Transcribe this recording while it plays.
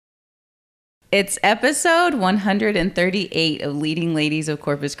It's episode 138 of Leading Ladies of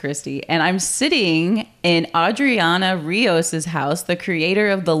Corpus Christi, and I'm sitting in Adriana Rios' house, the creator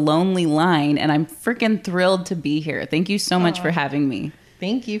of The Lonely Line, and I'm freaking thrilled to be here. Thank you so much for having me.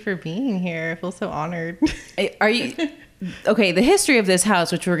 Thank you for being here. I feel so honored. Are you... Okay, the history of this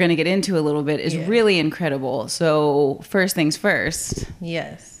house, which we're going to get into a little bit, is really incredible. So first things first.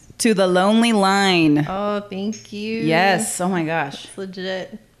 Yes. To The Lonely Line. Oh, thank you. Yes. Oh my gosh. It's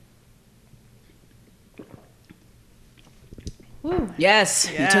legit. Woo. Yes.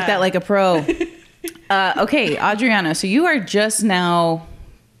 Yeah. You took that like a pro. Okay, Adriana, so you are just now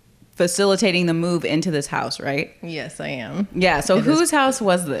facilitating the move into this house, right? Yes, I am. Yeah. So whose house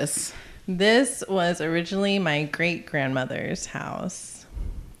was this? This was originally my great-grandmother's house.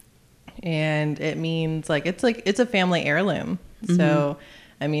 And it means it's a family heirloom. Mm-hmm. So,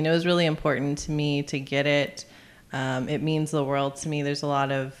 I mean, it was really important to me to get it. It means the world to me. There's a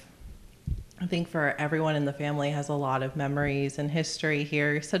lot of, I think for everyone in the family has a lot of memories and history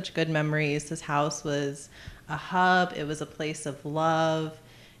here. Such good memories. This house was a hub. It was a place of love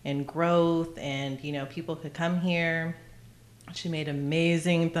and growth, and, you know, people could come here. She made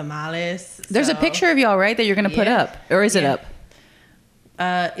amazing tamales. There's a picture of y'all, right, that you're going to put up? Or is it up?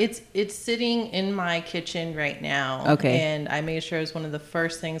 It's sitting in my kitchen right now. Okay. And I made sure it was one of the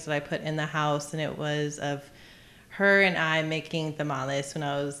first things that I put in the house, and it was of her and I making tamales when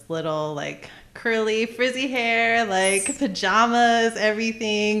I was little, like curly, frizzy hair, like pajamas,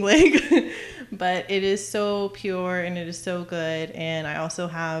 everything. But it is so pure and it is so good. And I also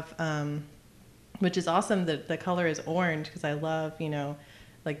have... which is awesome that the color is orange, because I love, you know,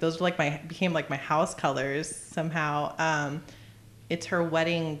 like those are became my house colors somehow. It's her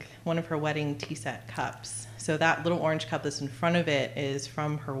wedding, one of her wedding tea set cups. So that little orange cup that's in front of it is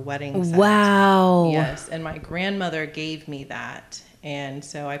from her wedding set. Wow. Yes. And my grandmother gave me that. And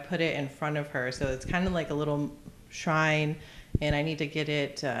so I put it in front of her. So it's kind of like a little shrine, and I need to get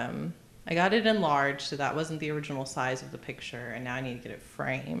it. I got it enlarged, so that wasn't the original size of the picture. And now I need to get it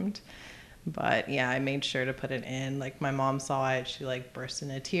framed. But yeah, I made sure to put it in. Like, my mom saw it, she burst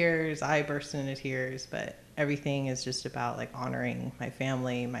into tears. I burst into tears. But everything is just about honoring my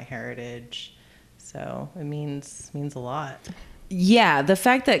family, my heritage. So it means a lot. Yeah, the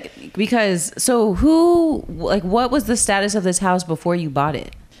fact that what was the status of this house before you bought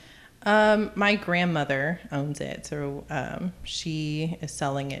it? My grandmother owns it, so she is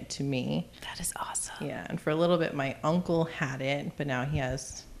selling it to me. That is awesome. Yeah, and for a little bit, my uncle had it, but now he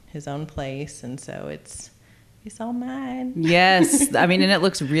has his own place, and so it's all mine. Yes. I mean, and it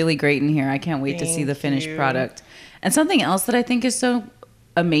looks really great in here. I can't wait to see the finished product. And something else that I think is so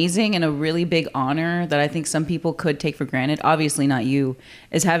amazing and a really big honor that I think some people could take for granted, obviously not you,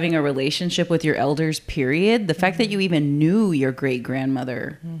 is having a relationship with your elders, period. The fact that you even knew your great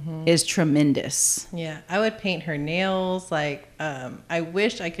grandmother is tremendous. Yeah, I would paint her nails. I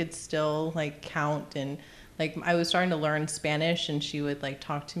wish I could still count, and I was starting to learn Spanish, and she would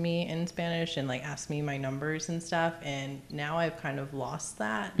talk to me in Spanish and ask me my numbers and stuff. And now I've kind of lost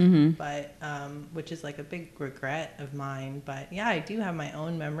that, but which is a big regret of mine. But yeah, I do have my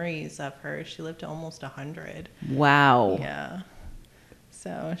own memories of her. She lived to almost 100. Wow. Yeah.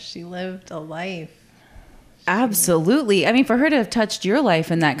 So she lived a life. Absolutely. I mean, for her to have touched your life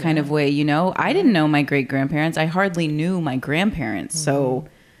in that kind of way, you know, I didn't know my great grandparents. I hardly knew my grandparents. So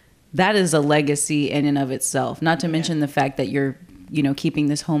that is a legacy in and of itself, not to mention the fact that you're, you know, keeping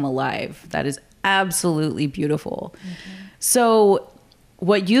this home alive. That is absolutely beautiful. So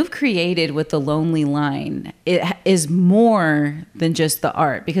what you've created with The Lonely Line, it is more than just the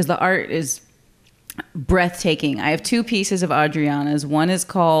art, because the art is breathtaking. I have two pieces of Adriana's. One is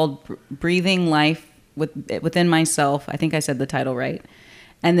called Breathing Life Within Myself. I think I said the title right.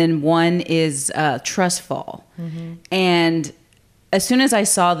 And then one is Trust Fall. And as soon as I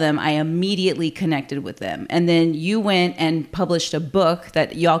saw them, I immediately connected with them. And then you went and published a book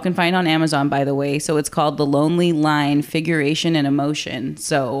that y'all can find on Amazon, by the way. So it's called The Lonely Line, Figuration and Emotion.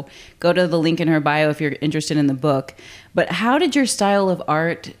 So go to the link in her bio if you're interested in the book. But how did your style of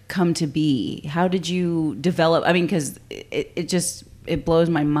art come to be? How did you develop? I mean, because it blows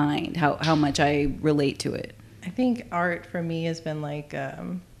my mind how much I relate to it. I think art for me has been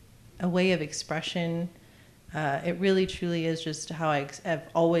a way of expression. It really truly is just how I've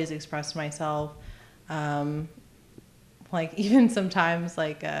always expressed myself. Even sometimes,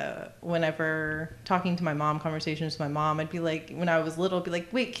 whenever talking to my mom, conversations with my mom, I'd be when I was little, I'd be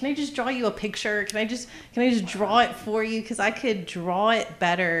wait, can I just draw you a picture? Can I just draw it for you? Because I could draw it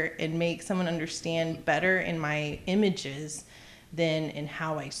better and make someone understand better in my images than in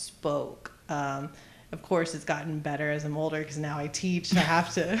how I spoke. of course, it's gotten better as I'm older because now I teach. I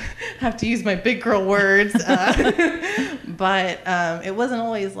have to use my big girl words. But it wasn't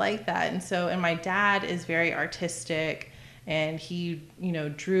always like that. And my dad is very artistic, and he,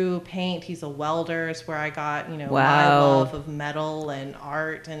 drew, paint. He's a welder. Is where I got, my love of metal and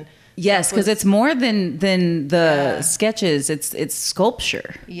art and. Yes, because it's more than the sketches. It's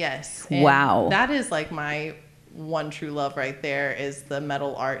sculpture. Yes. And wow. That is like my one true love right there, is the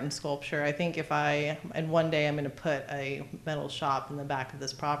metal art and sculpture. I think and one day I'm going to put a metal shop in the back of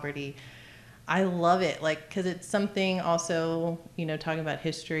this property. I love it, like, because it's something also, talking about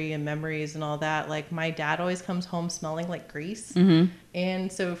history and memories and all that. Like, my dad always comes home smelling like grease. Mm-hmm.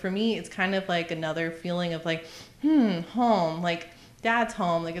 And so for me, it's kind of like another feeling of like, home, like dad's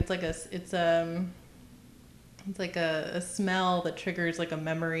home. Like, it's like a smell that triggers like a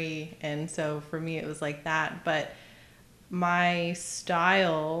memory. And so for me, it was like that. But my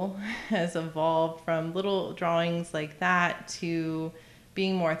style has evolved from little drawings like that to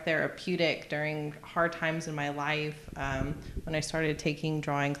being more therapeutic during hard times in my life. When I started taking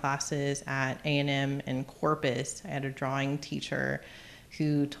drawing classes at A&M in Corpus, I had a drawing teacher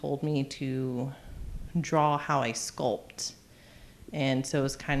who told me to draw how I sculpt. And so it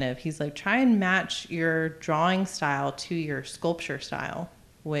was he's like, try and match your drawing style to your sculpture style,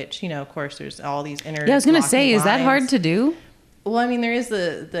 which, of course, there's all these inner. Yeah, I was going to say, is that hard to do? Well, I mean, there is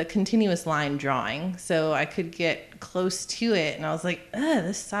the continuous line drawing, so I could get close to it, and I was like, ugh,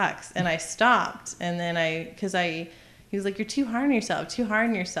 this sucks. And I stopped, and then he was like, you're too hard on yourself.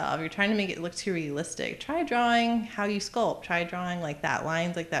 You're trying to make it look too realistic. Try drawing how you sculpt. Try drawing like that,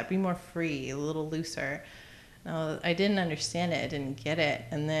 lines like that. Be more free, a little looser. I didn't understand it. I didn't get it.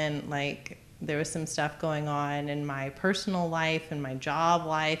 And then, there was some stuff going on in my personal life and my job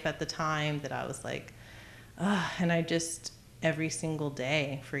life at the time that I was like, ugh. And I just, every single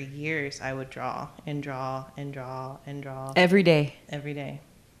day for years, I would draw and draw and draw and draw. Every day. Every day.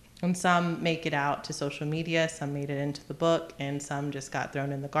 And some make it out to social media. Some made it into the book. And some just got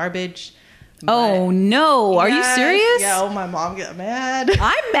thrown in the garbage. Oh, no. Are you serious? Yeah. Oh, my mom got mad.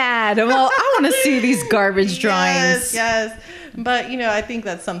 I'm mad. Well, I want to see these garbage drawings. Yes. But, I think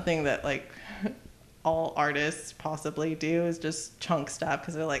that's something that, all artists possibly do, is just chunk stuff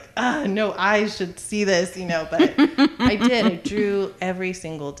because they're like, no, I should see this, But I did. I drew every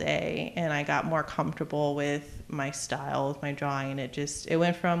single day, and I got more comfortable with my style, with my drawing, and it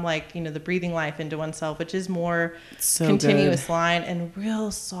went from the breathing life into oneself, which is more continuous line and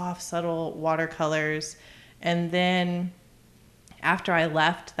real soft, subtle watercolors. And then after I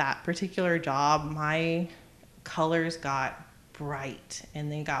left that particular job, my colors got bright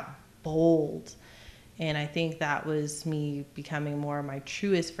and they got bold. And I think that was me becoming more my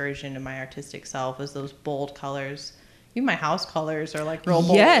truest version of my artistic self, was those bold colors. Even my house colors are real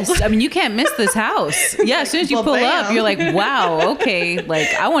bold. Yes. I mean, you can't miss this house. Yeah. As soon as you pull up, you're like, wow, okay.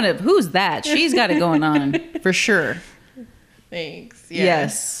 I want to, who's that? She's got it going on for sure. Thanks. Yeah.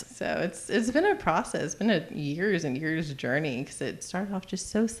 Yes. So it's been a process. It's been a years and years journey, because it started off just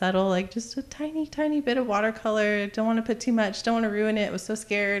so subtle, just a tiny, tiny bit of watercolor. Don't want to put too much. Don't want to ruin it. Was so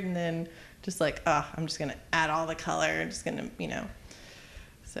scared. And then just I'm just going to add all the color. I'm just going to,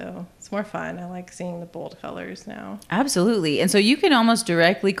 So it's more fun. I like seeing the bold colors now. Absolutely. And so you can almost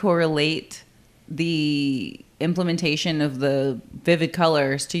directly correlate the implementation of the vivid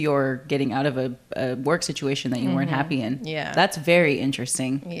colors to your getting out of a work situation that you weren't happy in. Yeah. That's very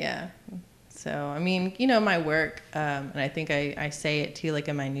interesting. Yeah. So, I mean, my work, and I think I say it too,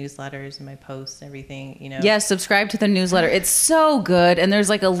 in my newsletters and my posts and everything, Yes, subscribe to the newsletter. It's so good. And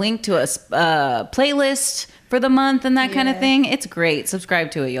there's a link to a playlist for the month and that kind of thing. It's great. Subscribe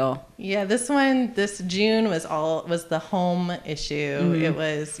to it, y'all. Yeah, this June was the home issue. Mm-hmm. It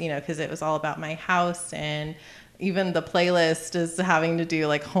was, because it was all about my house, and even the playlist is having to do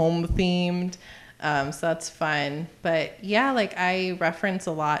home themed. So that's fun. But yeah, I reference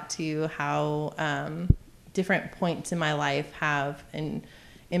a lot to how different points in my life have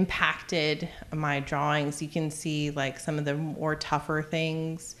impacted my drawings. You can see some of the more tougher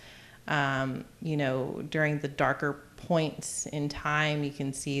things. During the darker points in time, you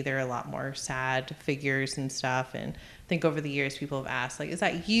can see there are a lot more sad figures and stuff. And I think over the years, people have asked, is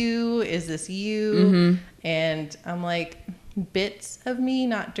that you? Is this you? Mm-hmm. And I'm like, bits of me,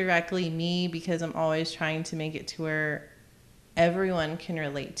 not directly me, because I'm always trying to make it to where everyone can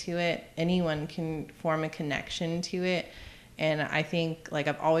relate to it. Anyone can form a connection to it. And I think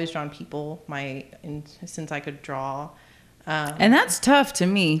I've always drawn people since I could draw. And that's tough to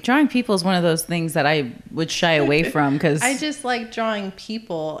me. Drawing people is one of those things that I would shy away from, because I just like drawing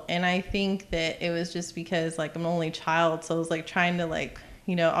people. And I think that it was just because I'm an only child. So I was trying to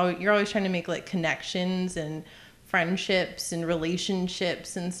you're always trying to make like connections and friendships and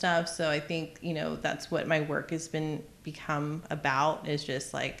relationships and stuff. So I think, that's what my work has become about, is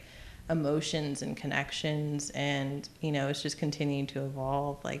just like emotions and connections, and, it's just continuing to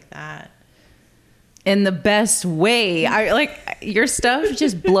evolve like that. In the best way. I like your stuff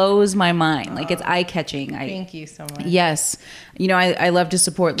just blows my mind. Like it's eye catching. Thank you so much. Yes. I love to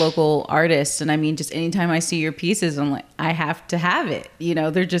support local artists. And I mean, just anytime I see your pieces, I'm like, I have to have it.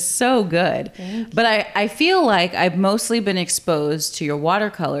 They're just so good. But I feel like I've mostly been exposed to your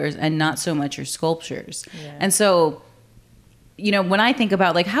watercolors and not so much your sculptures. Yeah. And so, when I think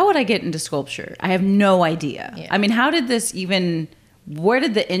about like, how would I get into sculpture? I have no idea. Yeah. I mean, where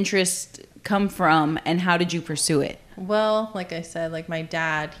did the interest come from, and how did you pursue it? Well, like I said, like my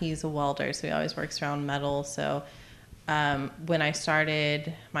dad, he's a welder, so he always works around metal. So when I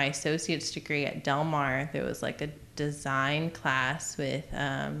started my associate's degree at Del Mar, there was like a design class with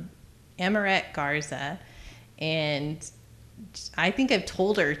Amaret Garza, and I think I've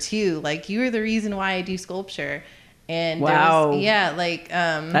told her too, like, you are the reason why I do sculpture. And wow.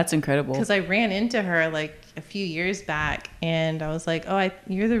 That's incredible. Because I ran into her like a few years back, and I was like,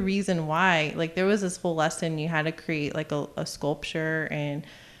 you're the reason why. Like, there was this whole lesson you had to create like a sculpture, and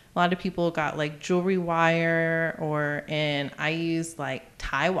a lot of people got like jewelry wire, and I used like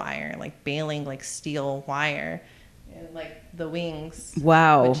tie wire, like baling like steel wire, and like the wings.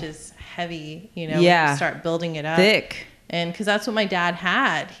 Wow. Which is heavy, when you start building it up. Thick. And because that's what my dad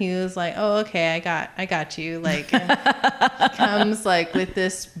had. He was like, oh, okay, I got you. Like, and he comes like with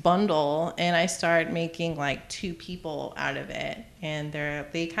this bundle, and I start making like two people out of it. And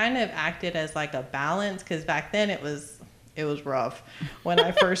they kind of acted as like a balance, because back then it was rough when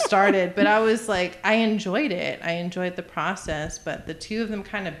I first started. But I was like, I enjoyed it. I enjoyed the process. But the two of them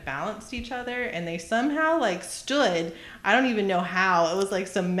kind of balanced each other, and they somehow like stood. I don't even know how. It was like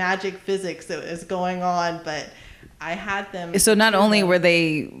some magic physics that was going on, but I had them. So not only were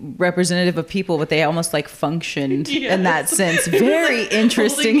they representative of people, but they almost like functioned in that sense. Very like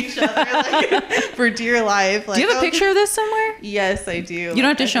interesting. Each other, like, for dear life. Like, do you have a picture of this somewhere? Yes, I do. You don't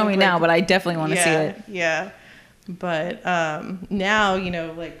have to show me now, but I definitely want to see it. Yeah. But now,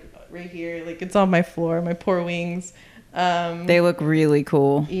 like right here, like it's on my floor, my poor wings. They look really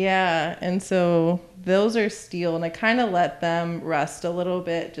cool. Yeah. And so those are steel, and I kind of let them rust a little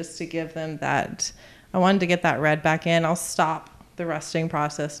bit just to give them that. I wanted to get that red back in. I'll stop the rusting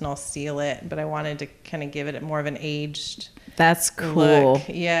process and I'll seal it, but I wanted to kind of give it more of an aged That's cool. look.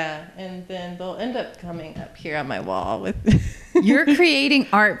 Yeah. And then they'll end up coming up here on my wall with You're creating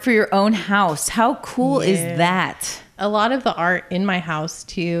art for your own house. How cool is that? A lot of the art in my house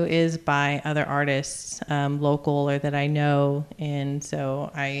too is by other artists, local or that I know. And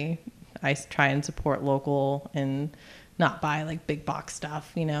so I try and support local and not buy like big box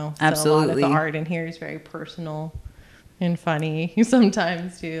stuff, Absolutely. So a lot of the art in here is very personal and funny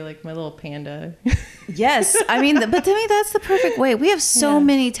sometimes too, like my little panda. Yes. I mean, but to me, that's the perfect way. We have so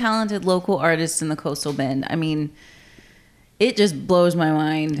many talented local artists in the Coastal Bend. I mean, it just blows my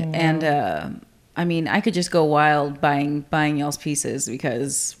mind. And I mean, I could just go wild buying y'all's pieces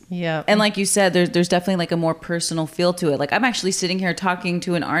because, and like you said, there's definitely like a more personal feel to it. Like I'm actually sitting here talking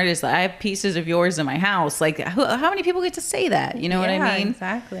to an artist. I have pieces of yours in my house. Like how many people get to say that? You know what I mean?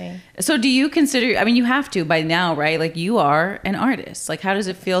 Exactly. So do you consider, I mean, you have to by now, right? Like you are an artist. Like how does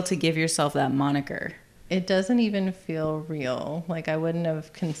it feel to give yourself that moniker? It doesn't even feel real. Like I wouldn't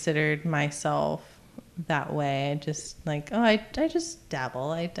have considered myself that way. I just like, I just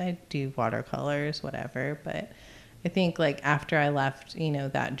dabble. I do watercolors, whatever. But I think like after I left,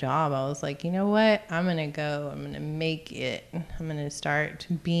 that job, I was like, you know what? I'm going to make it. I'm going to start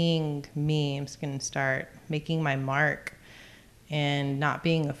being me. I'm just going to start making my mark and not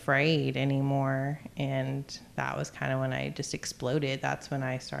being afraid anymore. And that was kind of when I just exploded. That's when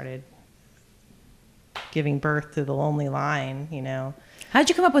I started giving birth to the Lonely Line, How'd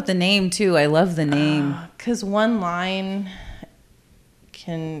you come up with the name too? I love the name. Because one line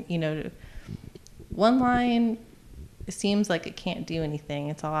seems like it can't do anything.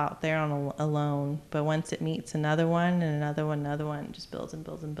 It's all out there alone. But once it meets another one and another one, it just builds and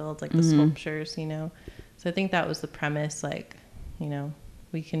builds and builds, like the sculptures, So I think that was the premise, like,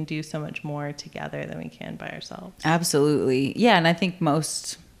 we can do so much more together than we can by ourselves. Absolutely. Yeah, and I think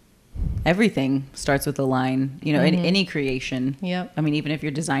everything starts with a line, in any creation. Yep. I mean, even if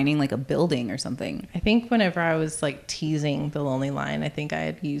you're designing like a building or something. I think whenever I was like teasing the Lonely Line, I think I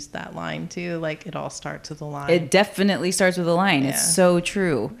had used that line too. Like it all starts with a line. It definitely starts with a line. Yeah. It's so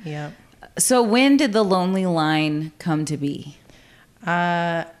true. Yep. So when did the Lonely Line come to be?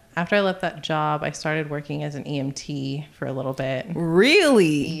 after I left that job, I started working as an EMT for a little bit.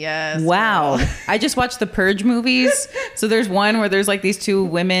 Really? Yes. Wow. Girl. I just watched the Purge movies. So there's one where there's like these two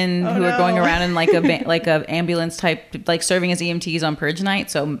women who are going around in like a ambulance type, like serving as EMTs on Purge night.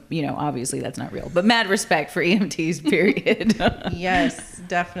 So, you know, obviously that's not real, but mad respect for EMTs, period. Yes,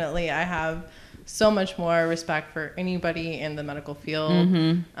 definitely. I have so much more respect for anybody in the medical field.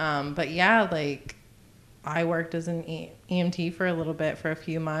 Mm-hmm. But yeah, like I worked as an EMT for a little bit, for a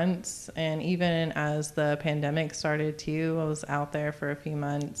few months. And even as the pandemic started too, I was out there for a few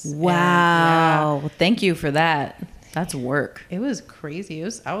months. Wow. Well, thank you for that. That's work. It was crazy.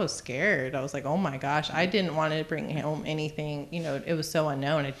 I was scared. I was like, oh my gosh, I didn't want to bring home anything. You know, it was so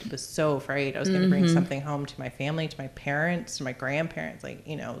unknown. I was so afraid I was going to bring something home to my family, to my parents, to my grandparents. Like,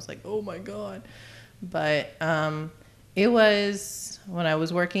 you know, I was like, oh my God. But it was when I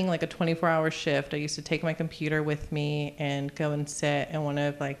was working like a 24-hour shift. I used to take my computer with me and go and sit in one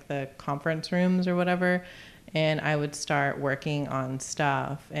of like the conference rooms or whatever. And I would start working on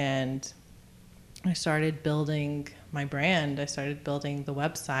stuff. And I started building my brand. I started building the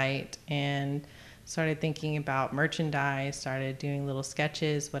website and started thinking about merchandise, started doing little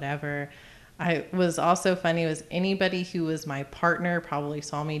sketches, whatever. I was also funny was anybody who was my partner probably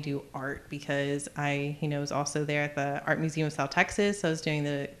saw me do art because I, you know, was also there at the Art Museum of South Texas. So I was doing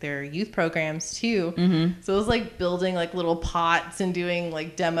their youth programs too. So it was like building like little pots and doing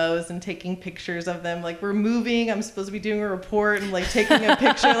like demos and taking pictures of them. Like we're moving. I'm supposed to be doing a report and like taking a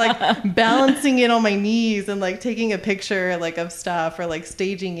picture, like balancing it on my knees and like taking a picture like of stuff or like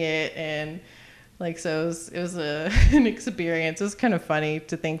staging it. And like, so it was an experience. It was kind of funny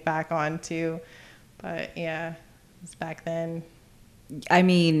to think back on too. But yeah, it was back then. I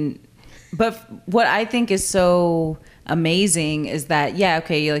mean, but what I think is so amazing is that, yeah,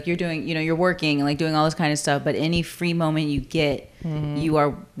 okay, you're doing, you know, you're working and like doing all this kind of stuff, but any free moment you get, you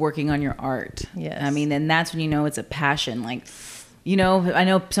are working on your art. Yes. I mean, and that's when you know it's a passion. Like, you know, I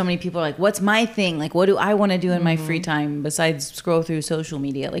know so many people are like, what's my thing? Like, what do I want to do in my free time besides scroll through social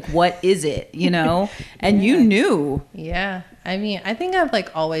media? Like, what is it, you know? And you knew. Yeah. I mean, I think I've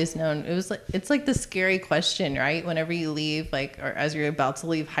like always known. It was like, it's like the scary question, right? Whenever you leave, like, or as you're about to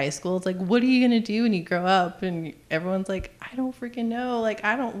leave high school, it's like, what are you going to do when you grow up? And everyone's like, I don't freaking know. Like,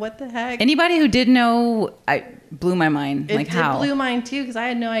 what the heck? Anybody who did know, I blew my mind. Like, how? It blew mine too, because I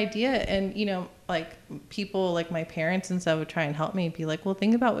had no idea. And, you know, like people like my parents and stuff would try and help me be like, well,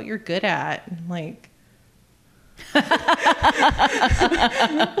 think about what you're good at. And I'm like, what?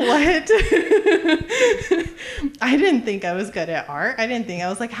 I didn't think I was good at art. I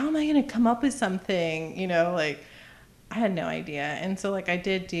was like, how am I going to come up with something? You know, like I had no idea. And so like I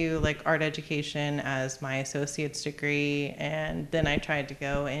did do like art education as my associate's degree. And then I tried to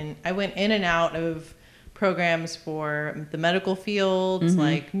go in, I went in and out of programs for the medical fields,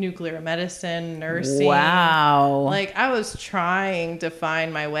 like nuclear medicine, nursing. Wow. Like I was trying to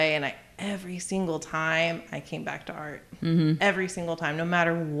find my way, and every single time I came back to art. Every single time, no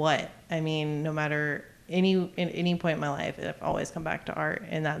matter what. I mean, no matter any point in my life, I've always come back to art,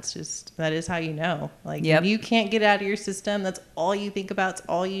 and that is how you know. Like if you can't get out of your system, that's all you think about, it's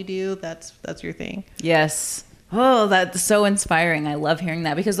all you do, that's your thing. Yes. Oh, that's so inspiring. I love hearing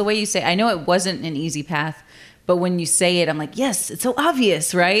that, because the way you say, I know it wasn't an easy path, but when you say it, I'm like, yes, it's so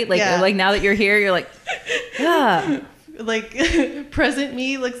obvious, right? Like, like now that you're here, you're like, yeah. Like present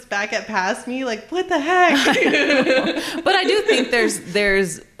me looks back at past me, like, what the heck? But I do think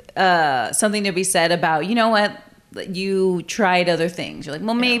there's something to be said about, you know what? You tried other things. You're like,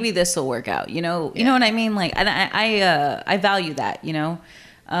 well, maybe this will work out. You know what I mean? Like, and I value that. You know.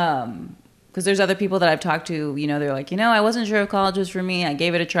 Because there's other people that I've talked to, you know, they're like, you know, I wasn't sure if college was for me. I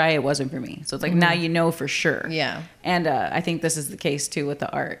gave it a try. It wasn't for me. So it's like, now you know for sure. Yeah. And I think this is the case, too, with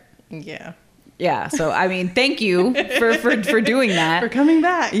the art. Yeah. Yeah. So, I mean, thank you for doing that. For coming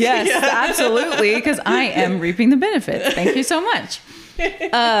back. Yes, absolutely. Because I am reaping the benefits. Thank you so much.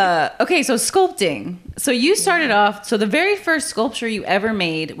 Okay, so sculpting. So you started off, so the very first sculpture you ever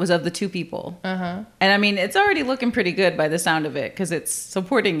made was of the two people. And I mean, it's already looking pretty good by the sound of it, because it's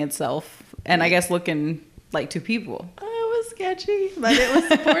supporting itself. And I guess looking like two people. It was sketchy, but it was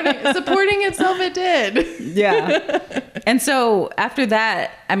supporting itself. It did. Yeah. And so after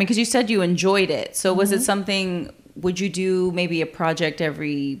that, I mean, because you said you enjoyed it. So was it something, would you do maybe a project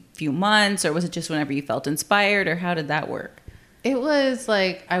every few months, or was it just whenever you felt inspired, or how did that work? It was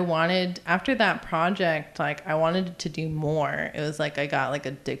like after that project, like I wanted to do more. It was like I got like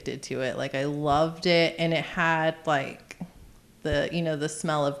addicted to it. Like I loved it, and it had like the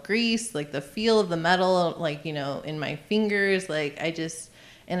smell of grease, like the feel of the metal, like, in my fingers, like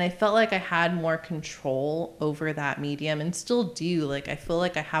and And I felt like I had more control over that medium, and still do. Like, I feel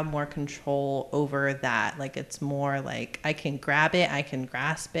like I have more control over that. Like, it's more like I can grab it, I can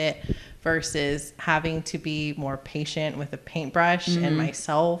grasp it, versus having to be more patient with a paintbrush and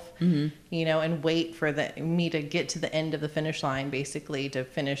myself, you know, and wait for me to get to the end of the finish line, basically, to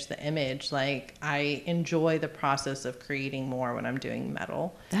finish the image. Like, I enjoy the process of creating more when I'm doing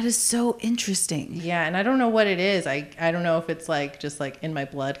metal. That is so interesting. Yeah, and I don't know what it is. I don't know if it's like just like in my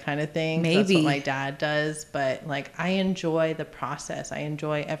blood kind of thing. Maybe. That's what my dad does, but like, I enjoy the process. I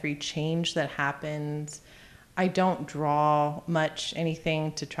enjoy every change that happens. I don't draw much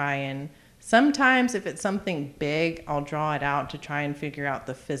anything to try and, sometimes if it's something big, I'll draw it out to try and figure out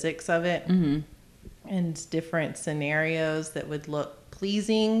the physics of it and different scenarios that would look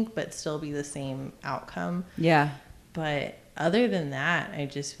pleasing but still be the same outcome. Yeah. But other than that, I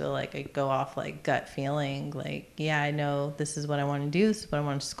just feel like I go off like gut feeling. Like, yeah, I know this is what I want to do. This is what I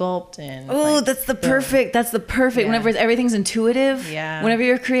want to sculpt. And oh, like, that's the perfect. Yeah. Whenever everything's intuitive. Yeah. Whenever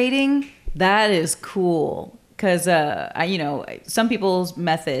you're creating, that is cool. Because, you know, some people's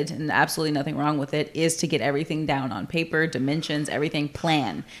method, and absolutely nothing wrong with it, is to get everything down on paper, dimensions, everything,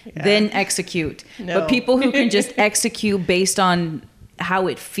 plan, then execute. No. But people who can just execute based on how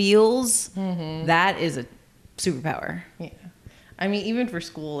it feels, that is a superpower. Yeah. I mean, even for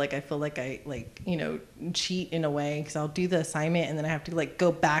school, like, I feel like I, like, you know, cheat in a way, because I'll do the assignment and then I have to like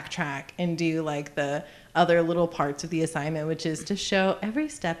go backtrack and do like the other little parts of the assignment, which is to show every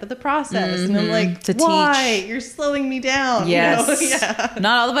step of the process. And I'm like, To why? teach. You're slowing me down. Yes. You know? Yeah.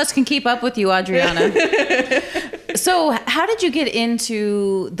 Not all of us can keep up with you, Adriana. So how did you get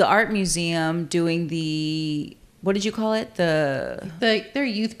into the art museum doing the, what did you call it? Their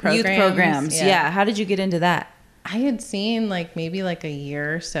youth programs. youth programs. Yeah. How did you get into that? I had seen like maybe like a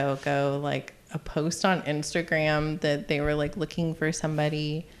year or so ago, like a post on Instagram that they were like looking for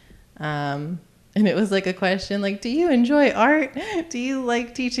somebody. And it was like a question like, do you enjoy art? Do you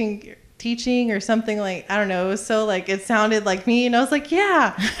like teaching or something? Like, I don't know. It was so like, it sounded like me. And I was like,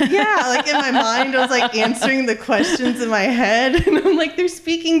 yeah. Like in my mind, I was like answering the questions in my head. And I'm like, they're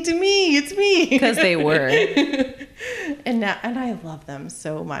speaking to me. It's me. Because they were. And I love them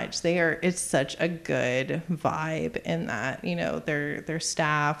so much. It's such a good vibe in that, you know, their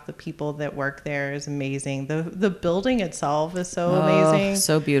staff, the people that work there is amazing. The building itself is so amazing.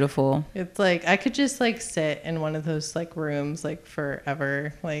 So beautiful. It's like, I could just like sit in one of those like rooms like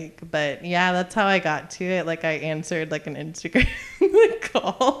forever. Like, but yeah, that's how I got to it. Like, I answered like an Instagram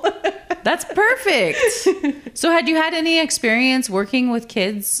call. That's perfect. So had you had any experience working with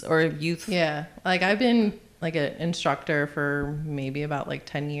kids or youth? Yeah. Like, I've been like an instructor for maybe about like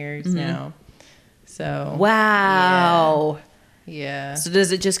 10 years now. So wow. Yeah. So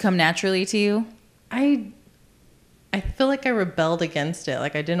does it just come naturally to you? I feel like I rebelled against it.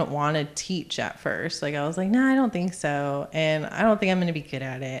 Like, I didn't want to teach at first. Like, I was like, no, I don't think so. And I don't think I'm going to be good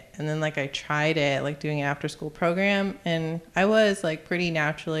at it. And then like I tried it, like doing an after school program, and I was like pretty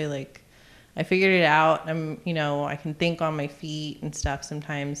naturally, like, I figured it out. You know, I can think on my feet and stuff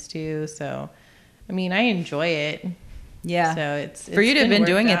sometimes too. So I mean, I enjoy it. Yeah. So it's for you to have been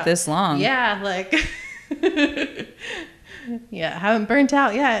doing it this long. Yeah, like yeah, I haven't burnt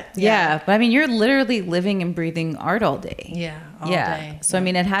out yet. Yeah, but I mean, you're literally living and breathing art all day. Yeah, all day. So I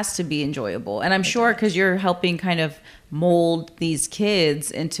mean, it has to be enjoyable, and I'm sure because you're helping kind of mold these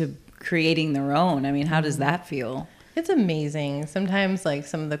kids into creating their own. I mean, how does that feel? It's amazing. Sometimes like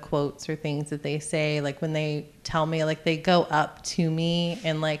some of the quotes or things that they say, like when they tell me, like they go up to me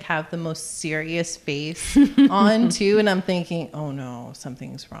and like have the most serious face on too. And I'm thinking, oh no,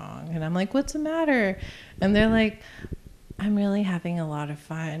 something's wrong. And I'm like, what's the matter? And they're like, I'm really having a lot of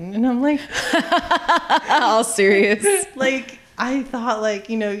fun. And I'm like, all serious. Like, I thought like,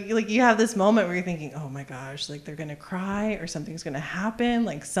 you know, like you have this moment where you're thinking, oh my gosh, like they're going to cry or something's going to happen.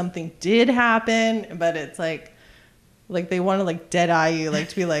 Like something did happen, but it's like they want to like dead eye you, like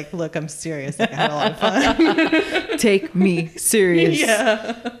to be like, look, I'm serious. Like I had a lot of fun. Take me serious.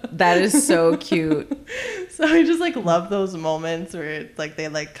 Yeah. That is so cute. So I just like love those moments where it's like they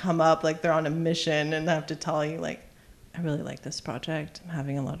like come up, like they're on a mission and have to tell you like, I really like this project. I'm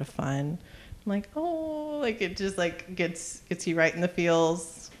having a lot of fun. I'm like, oh, like it just like gets you right in the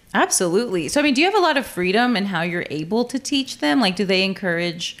feels. Absolutely. So I mean, do you have a lot of freedom in how you're able to teach them? Like, do they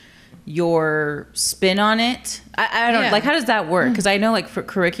encourage your spin on it? I don't like, how does that work? Because I know like for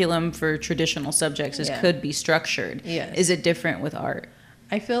curriculum for traditional subjects could be structured. Yes. Is it different with art?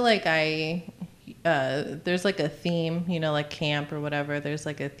 I feel like there's like a theme, you know, like camp or whatever, there's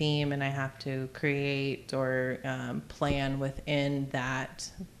like a theme and I have to create or plan within that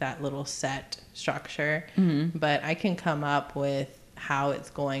little set structure. But I can come up with how it's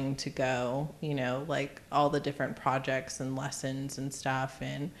going to go, you know, like all the different projects and lessons and stuff,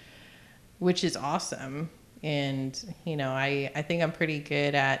 and which is awesome. And, you know, I think I'm pretty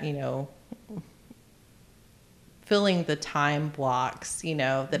good at, you know, filling the time blocks, you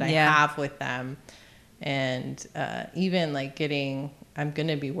know, that I have with them. And even like I'm going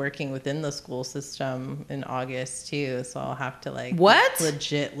to be working within the school system in August too. So I'll have to like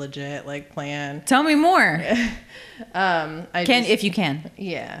legit like plan. Tell me more. If you can.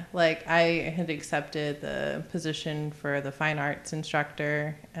 Yeah. Like I had accepted the position for the fine arts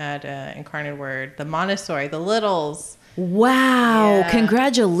instructor at Incarnate Word, the Montessori, the littles. Wow. Yeah.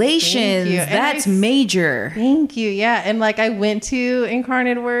 Congratulations. That's major. Thank you. Yeah. And like I went to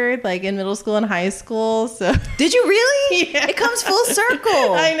Incarnate Word like in middle school and high school. So did you really? Yeah. It comes full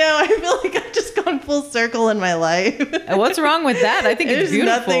circle. I know. I feel like I've just gone full circle in my life. What's wrong with that? I think it's beautiful.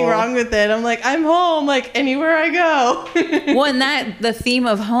 There's nothing wrong with it. I'm like, I'm home, like anywhere I go. Well, and the theme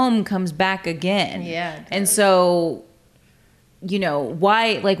of home comes back again. Yeah. And so, you know,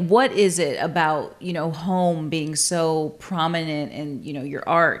 why, like, what is it about, you know, home being so prominent in, you know, your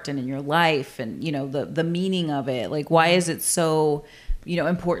art and in your life and, you know, the meaning of it? Like, why is it so, you know,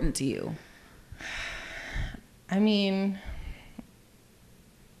 important to you? I mean,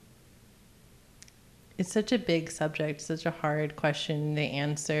 it's such a big subject, such a hard question to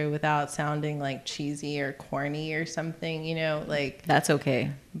answer without sounding like cheesy or corny or something, you know, like. That's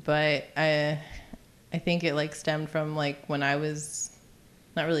okay. But I think it like stemmed from like when I was,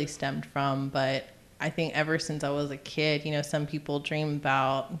 not really stemmed from, but I think ever since I was a kid, you know, some people dream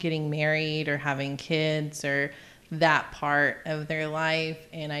about getting married or having kids or that part of their life.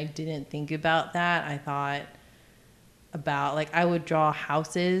 And I didn't think about that. I thought about like, I would draw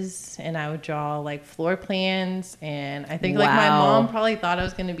houses and I would draw like floor plans. And I think like my mom probably thought I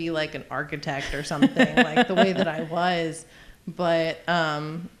was going to be like an architect or something like the way that I was. But,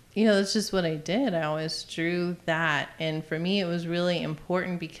 you know, that's just what I did. I always drew that. And for me, it was really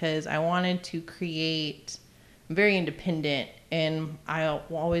important because I wanted to create, I'm very independent, and I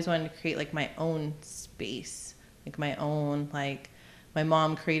always wanted to create like my own space, like my own, like my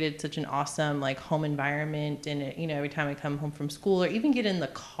mom created such an awesome like home environment. And, it, you know, every time I come home from school or even get in the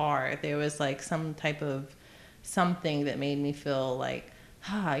car, there was like some type of something that made me feel like,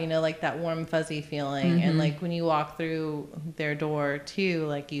 you know, like that warm, fuzzy feeling. Mm-hmm. And like when you walk through their door too,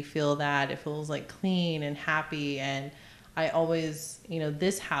 like you feel that it feels like clean and happy. And I always, you know,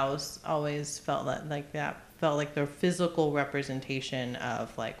 this house always felt that felt like the physical representation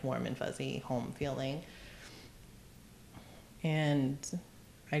of like warm and fuzzy home feeling. And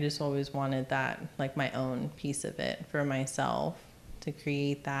I just always wanted that, like my own piece of it for myself, to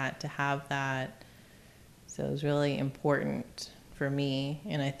create that, to have that. So it was really important for me.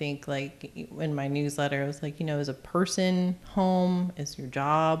 And I think like in my newsletter, I was like, you know, is a person home? Is your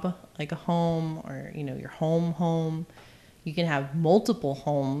job like a home? Or, you know, your home? You can have multiple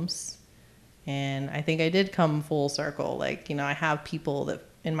homes. And I think I did come full circle. Like, you know, I have people that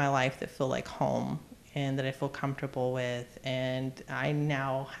in my life that feel like home and that I feel comfortable with. And I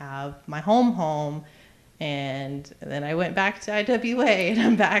now have my home. And then I went back to IWA and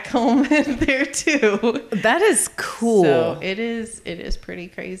I'm back home there too. That is cool. So it is pretty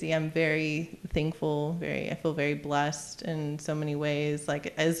crazy. I'm very thankful. I feel very blessed in so many ways.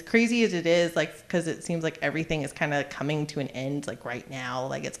 Like as crazy as it is, like, cause it seems like everything is kind of coming to an end, like right now,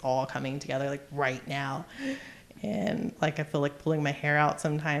 like it's all coming together, like right now. And like, I feel like pulling my hair out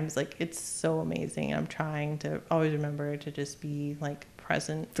sometimes, like it's so amazing. I'm trying to always remember to just be like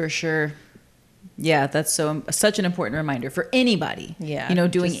present. For sure. Yeah, that's such an important reminder for anybody. Yeah, you know,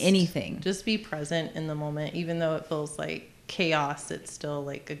 doing anything. Just be present in the moment, even though it feels like chaos. It's still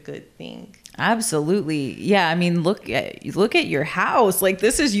like a good thing. Absolutely, yeah. I mean, look at your house. Like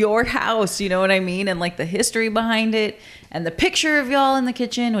this is your house. You know what I mean? And like the history behind it, and the picture of y'all in the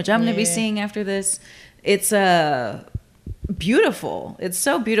kitchen, which I'm going to be seeing after this. It's beautiful. It's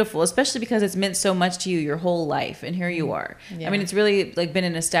so beautiful, especially because it's meant so much to you your whole life, and here you are. Yeah. I mean, it's really like been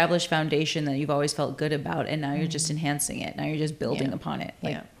an established foundation that you've always felt good about, and now you're just enhancing it. Now you're just building upon it.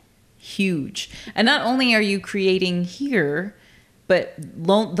 Like huge. And not only are you creating here, but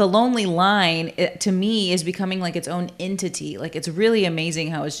the Lonely Line, to me, is becoming like its own entity. Like it's really amazing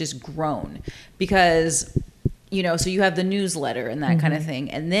how it's just grown, because, you know, so you have the newsletter and that kind of thing,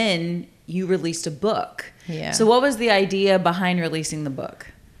 and then you released a book. Yeah. So what was the idea behind releasing the book?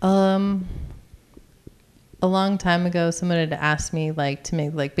 A long time ago, someone had asked me like to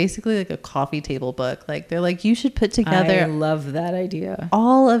make like basically like a coffee table book. Like they're like, you should put together. I love that idea.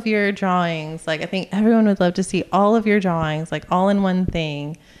 All of your drawings. Like I think everyone would love to see all of your drawings, like all in one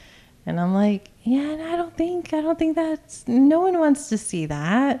thing. And I'm like, yeah, I don't think that's, no one wants to see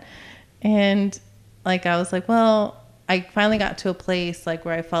that. And like, I was like, well, I finally got to a place like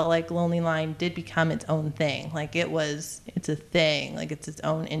where I felt like Lonely Line did become its own thing. Like it's a thing, like it's its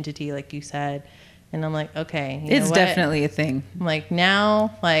own entity, like you said. And I'm like, okay, it's definitely a thing. I'm like,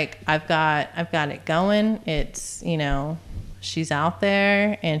 now, like I've got it going. It's, she's out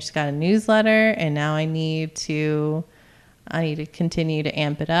there and she's got a newsletter, and now I need to continue to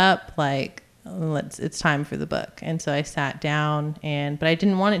amp it up. Like, it's time for the book. And so I sat down, but I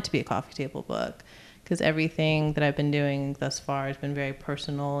didn't want it to be a coffee table book, because everything that I've been doing thus far has been very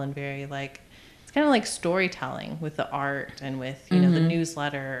personal and very like, it's kind of like storytelling with the art and with, the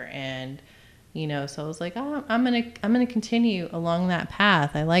newsletter. And, so I was like, oh, I'm going to continue along that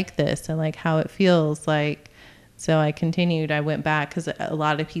path. I like this. I like how it feels like. So I continued. I went back, because a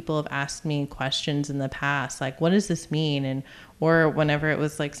lot of people have asked me questions in the past, like, what does this mean? Or whenever it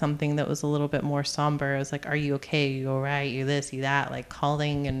was like something that was a little bit more somber, I was like, are you okay? You all right? You this, you that, like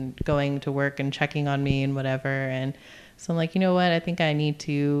calling and going to work and checking on me and whatever. And so I'm like, you know what? I think I need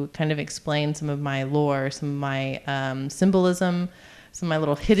to kind of explain some of my lore, some of my symbolism, some of my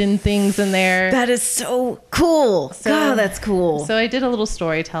little hidden things in there. That is so cool. God, that's cool. So I did a little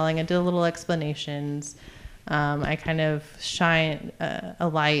storytelling. I did a little explanations. I kind of shine a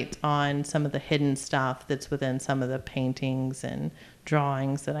light on some of the hidden stuff that's within some of the paintings and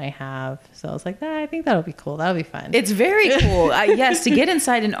drawings that I have. So I was like, I think that'll be cool. That'll be fun. It's very cool. Yes, to get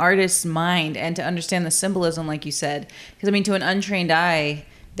inside an artist's mind and to understand the symbolism, like you said. Because, I mean, to an untrained eye,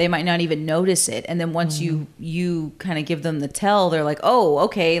 they might not even notice it. And then once you kind of give them the tell, they're like, oh,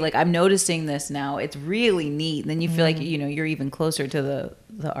 okay, like I'm noticing this now. It's really neat. And then you feel like, you're even closer to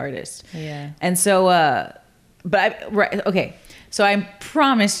the artist. Yeah. And so... okay. So I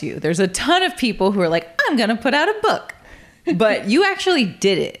promise you, there's a ton of people who are like, I'm going to put out a book, but you actually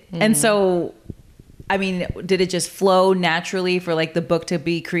did it. And so, I mean, did it just flow naturally for like the book to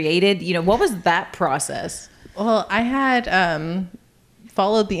be created? What was that process? Well, I had,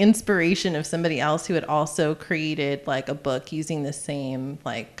 followed the inspiration of somebody else who had also created like a book using the same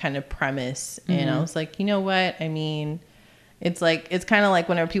like kind of premise. And I was like, you know what? I mean, it's kind of like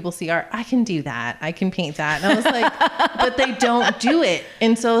whenever people see art, I can do that. I can paint that. And I was like, but they don't do it.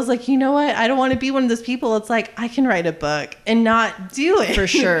 And so I was like, you know what? I don't want to be one of those people. It's like, I can write a book and not do it. For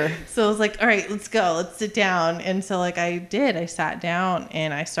sure. So I was like, all right, let's go. Let's sit down. And so like I sat down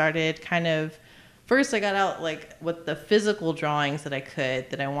and I started kind of, first I got out like with the physical drawings that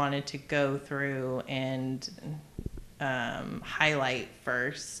I wanted to go through and highlight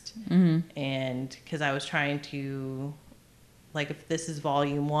first. And because I was trying to, like, if this is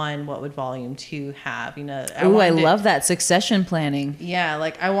volume 1, what would volume 2 have? I love that succession planning. Yeah,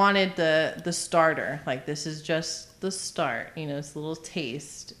 like I wanted the starter. Like, this is just the start. It's a little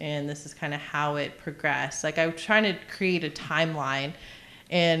taste, and this is kind of how it progressed. Like, I was trying to create a timeline,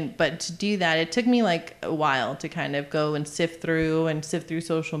 but to do that, it took me like a while to kind of go and sift through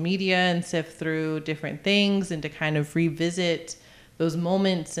social media and sift through different things and to kind of revisit those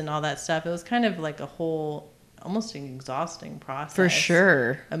moments and all that stuff. It was kind of like a whole, almost an exhausting process. For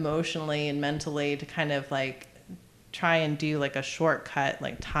sure. Emotionally and mentally, to kind of like try and do like a shortcut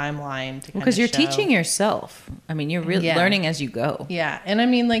like timeline to because you're teaching yourself. I mean, you're really learning as you go. Yeah. And I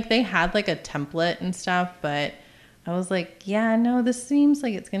mean, like they had like a template and stuff, but I was like, yeah, no, this seems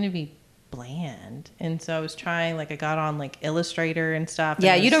like it's going to be bland. And so I was trying, like I got on like Illustrator and stuff.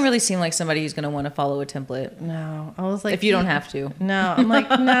 Yeah, you don't really seem like somebody who's going to want to follow a template. No, I was like, if you don't have to. No, I'm like,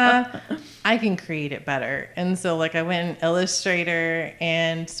 nah, I can create it better. And so like I went in Illustrator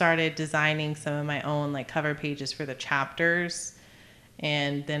and started designing some of my own like cover pages for the chapters.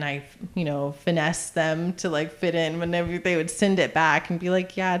 And then I, finessed them to like fit in whenever they would send it back and be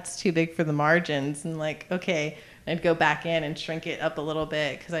like, yeah, it's too big for the margins. And like, okay, I'd go back in and shrink it up a little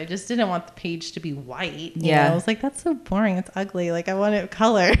bit because I just didn't want the page to be white. I was like, that's so boring. It's ugly. Like I want it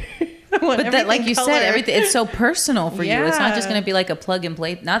color. But that, like you said, everything, it's so personal for you. It's not just going to be like a plug and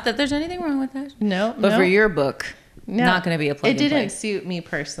play. Not that there's anything wrong with that. No. But for your book, not going to be a plug and play. It didn't suit me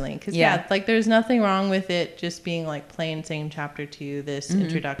personally. Because, like there's nothing wrong with it just being like plain same chapter 2, this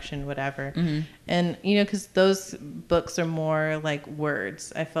introduction, whatever. And, because those books are more like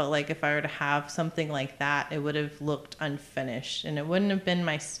words. I felt like if I were to have something like that, it would have looked unfinished. And it wouldn't have been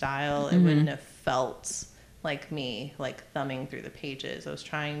my style. It wouldn't have felt like me, like thumbing through the pages. I was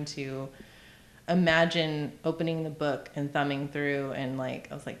trying to imagine opening the book and thumbing through, and like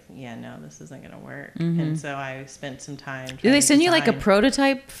I was like, yeah, no, this isn't gonna work. And so I spent some time. Do they send you like a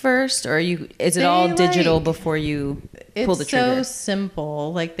prototype first, or is it all digital before you pull the trigger? It's so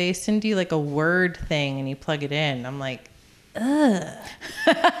simple. Like they send you like a Word thing and you plug it in. I'm like,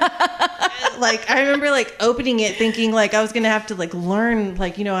 Like, I remember like opening it thinking like I was gonna have to like learn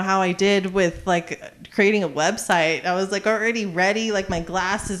like, you know, how I did with like creating a website. I was like already ready, like my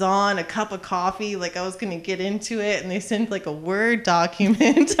glasses on, a cup of coffee, like I was gonna get into it, and they sent like a Word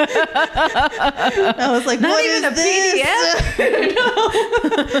document. I was like, Not what even is a this? PDF. No,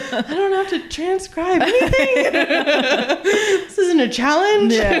 I don't have to transcribe anything. This isn't a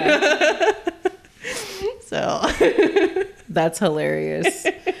challenge. Yeah. So That's hilarious.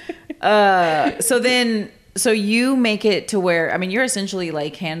 So you make it to where, I mean, you're essentially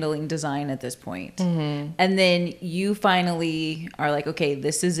like handling design at this point. Mm-hmm. And then you finally are like, okay,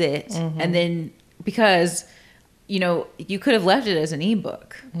 this is it. Mm-hmm. And then because, you know, you could have left it as an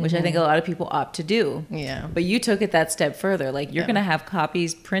ebook, which I think a lot of people opt to do. Yeah. But you took it that step further. Like you're going to have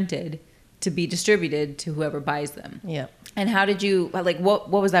copies printed to be distributed to whoever buys them. Yeah. And how did you, like, what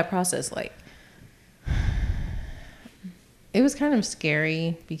was that process like? It was kind of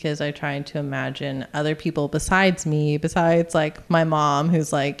scary because I tried to imagine other people besides me, besides like my mom,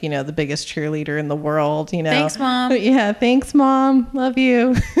 who's like, you know, the biggest cheerleader in the world, you know. Thanks, Mom. Yeah, thanks, Mom. Love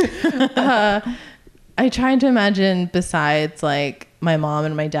you. I tried to imagine besides like my mom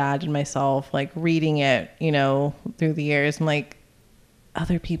and my dad and myself, like reading it, you know, through the years. I'm like,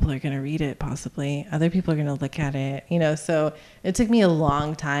 other people are going to read it possibly. Other people are going to look at it, you know. So it took me a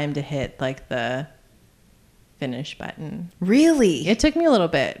long time to hit like the finish button. Really? It took me a little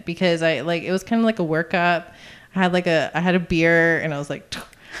bit because it was kind of like a workup. I had a beer and I was like,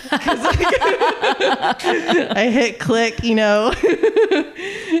 I hit click, you know.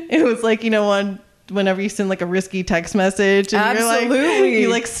 It was like, you know, whenever you send like a risky text message and Absolutely. you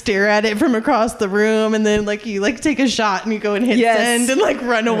like stare at it from across the room and then like you like take a shot and you go and hit send and like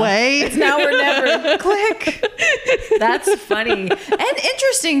run away. It's now or never. Click. That's funny and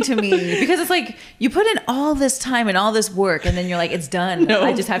interesting to me because it's like you put in all this time and all this work and then you're like, it's done. No.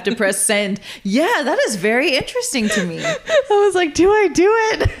 I just have to press send. Yeah, that is very interesting to me. I was like, do I do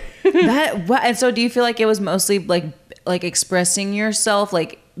it? And so do you feel like it was mostly like expressing yourself,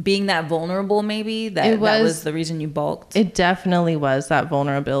 like being that vulnerable, maybe that was the reason you bulked? It definitely was that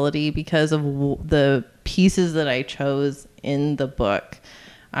vulnerability because of the pieces that I chose in the book.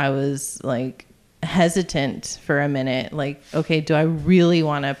 I was like hesitant for a minute, like, okay, do I really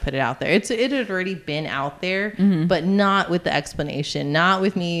want to put it out there? It had already been out there, but not with the explanation, not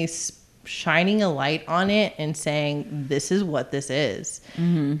with me shining a light on it and saying, this is what this is.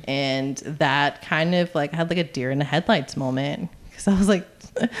 And that kind of like had like a deer in the headlights moment because I was like,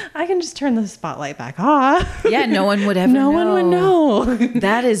 I can just turn the spotlight back off. Yeah, no one would ever No one would know.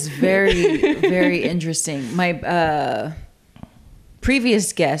 That is very, very interesting. My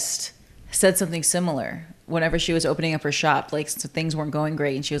previous guest said something similar whenever she was opening up her shop. Like, so things weren't going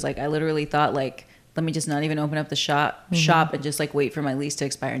great. And she was like, I literally thought, like, let me just not even open up the shop and just, like, wait for my lease to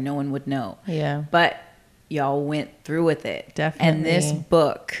expire. No one would know. Yeah. But y'all went through with it. Definitely. And this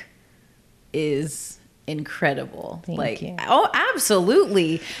book is incredible. Thank you. Oh,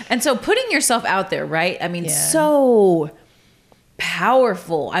 absolutely. And so putting yourself out there, right? I mean, so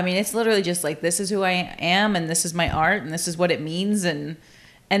powerful. I mean, it's literally just like, this is who I am and this is my art and this is what it means. And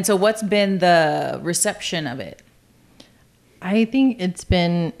so what's been the reception of it? I think it's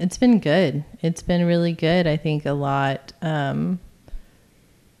been good. It's been really good. I think a lot,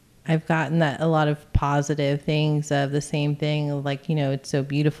 I've gotten a lot of positive things of the same thing. Like, you know, it's so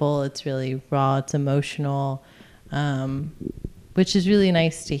beautiful. It's really raw. It's emotional, which is really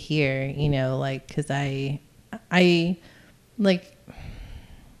nice to hear, you know, like, cause I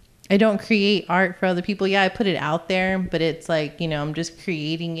don't create art for other people. Yeah, I put it out there, but it's like, you know, I'm just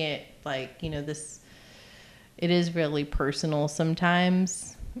creating it like, you know, it is really personal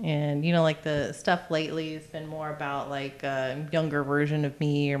sometimes. And, you know, like the stuff lately has been more about like a younger version of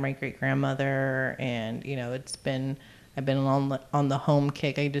me or my great grandmother. And, you know, I've been on the home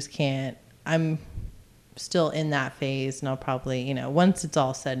kick. I'm still in that phase, and I'll probably, you know, once it's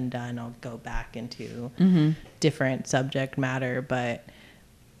all said and done, I'll go back into different subject matter. But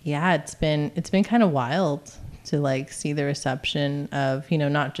yeah, it's been kind of wild to like see the reception of, you know,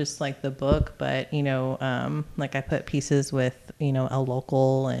 not just like the book, but, you know, like I put pieces with, you know, a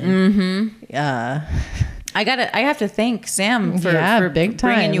local and I have to thank Sam for big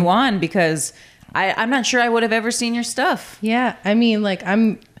time bringing you on, because I'm not sure I would have ever seen your stuff. Yeah. I mean, like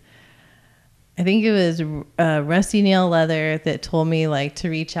I think it was Rusty Nail Leather that told me like to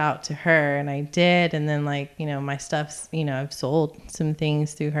reach out to her, and I did. And then like, you know, my stuff's, you know, I've sold some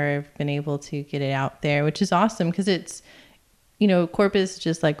things through her. I've been able to get it out there, which is awesome because it's, you know, Corpus is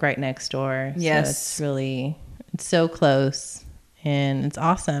just like right next door. Yes. So it's so close. and it's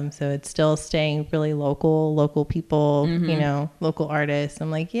awesome. So it's still staying really local people, you know, local artists. I'm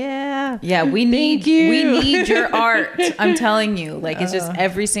like, yeah, we need your art. I'm telling you, like, it's just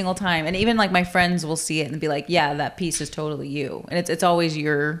every single time. And even like my friends will see it and be like, yeah, that piece is totally you. And it's always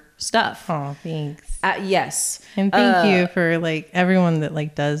your stuff. Oh, thanks. Yes. And thank you for like everyone that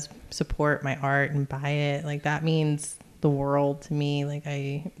like does support my art and buy it. Like that means the world to me. Like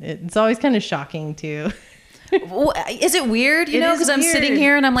it's always kind of shocking too. Is it weird? You know, because I'm sitting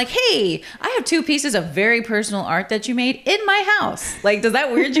here and I'm like, hey, I have 2 pieces of very personal art that you made in my house. Like, does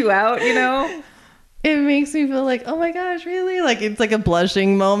that weird you out? You know, it makes me feel like, oh my gosh, really? Like it's like a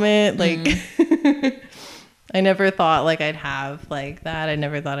blushing moment. Like I never thought like I'd have like that. I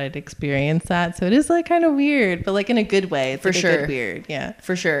never thought I'd experience that. So it is like kind of weird, but like in a good way. It's for like sure. A good weird. Yeah.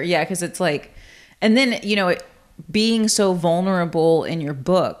 For sure. Yeah. Because it's like, and then, you know, being so vulnerable in your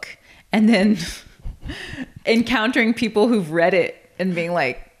book and then encountering people who've read it and being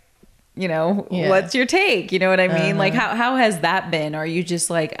like, you know, what's your take? You know what I mean? Like, how has that been? Are you just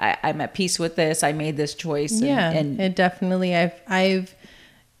like, I'm at peace with this. I made this choice. And it definitely, I've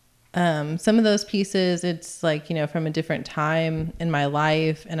some of those pieces, it's like, you know, from a different time in my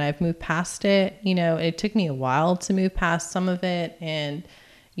life and I've moved past it. You know, it took me a while to move past some of it. And,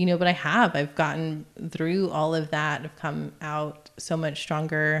 you know, but I've gotten through all of that. I've come out so much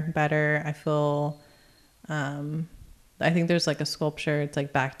stronger, better. I feel, I think there's like a sculpture. It's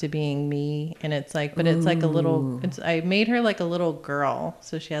like back to being me. And it's like, but it's like a little, I made her like a little girl.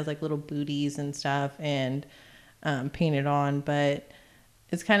 So she has like little booties and stuff and, painted on, but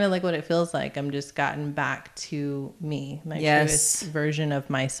it's kind of like what it feels like. I'm just gotten back to me, my truest version of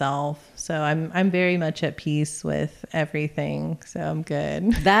myself. So I'm very much at peace with everything. So I'm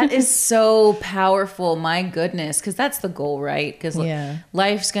good. That is so powerful. My goodness. Because that's the goal, right? Because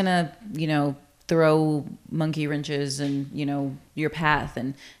life's going to, you know, throw monkey wrenches and, you know, your path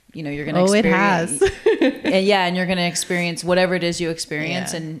and, you know, you're going to experience. It has. and you're going to experience whatever it is you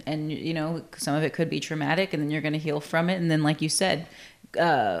experience. And, you know, some of it could be traumatic and then you're going to heal from it. And then, like you said,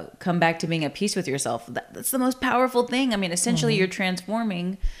 come back to being at peace with yourself. That's the most powerful thing. I mean, essentially you're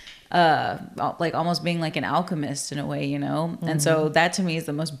transforming, like almost being like an alchemist in a way, you know? And so that to me is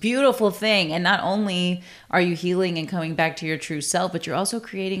the most beautiful thing. And not only are you healing and coming back to your true self, but you're also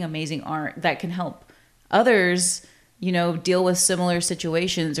creating amazing art that can help others, you know, deal with similar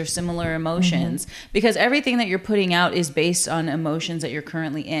situations or similar emotions, because everything that you're putting out is based on emotions that you're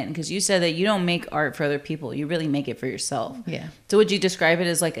currently in. Because you said that you don't make art for other people. You really make it for yourself. Yeah. So would you describe it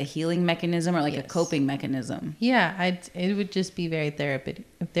as like a healing mechanism or like a coping mechanism? Yeah. It would just be very therapeutic.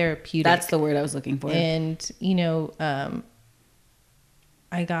 That's the word I was looking for. And, you know,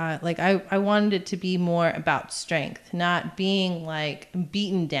 I got like, I wanted it to be more about strength, not being like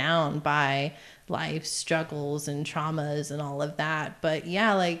beaten down by life struggles and traumas and all of that. But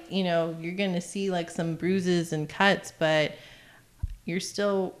yeah, like, you know, you're going to see like some bruises and cuts, but you're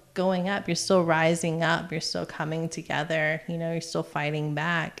still going up, you're still rising up, you're still coming together, you know, you're still fighting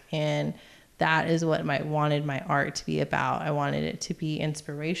back. And that is what I wanted my art to be about. I wanted it to be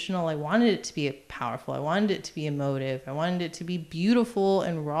inspirational. I wanted it to be powerful. I wanted it to be emotive. I wanted it to be beautiful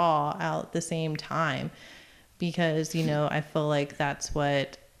and raw at the same time, because, you know, I feel like that's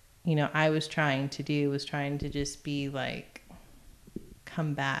what, you know, I was trying to do, was trying to just be like,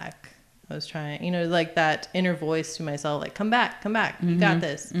 come back. I was trying, you know, like that inner voice to myself, like, come back, you got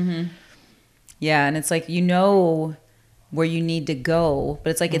this. Yeah. And it's like, you know where you need to go, but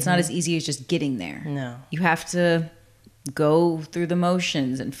it's like, it's not as easy as just getting there. No. You have to go through the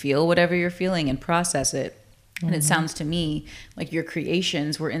motions and feel whatever you're feeling and process it. And it sounds to me like your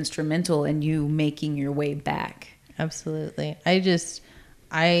creations were instrumental in you making your way back. Absolutely.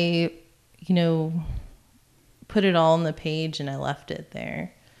 I, you know, put it all on the page and I left it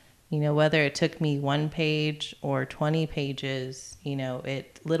there. You know, whether it took me 1 page or 20 pages, you know,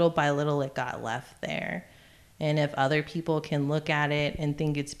 it little by little, it got left there. And if other people can look at it and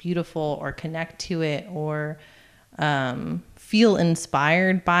think it's beautiful or connect to it or feel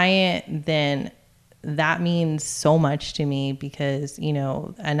inspired by it, then that means so much to me, because, you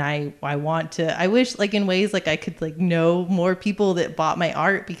know, and I wish like in ways like I could like know more people that bought my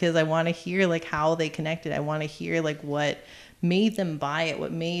art, because I want to hear like how they connected. I want to hear like what made them buy it,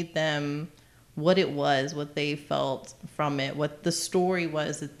 what made them, what it was, what they felt from it, what the story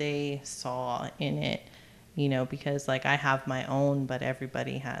was that they saw in it. You know, because like I have my own, but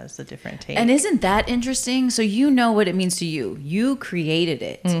everybody has a different take. And isn't that interesting? So you know what it means to you. You created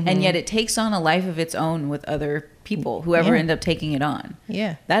it, and yet it takes on a life of its own with other people, whoever end up taking it on.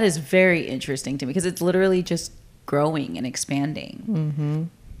 Yeah. That is very interesting to me, because it's literally just growing and expanding.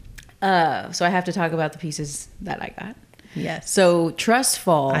 So I have to talk about the pieces that I got. Yes. So trust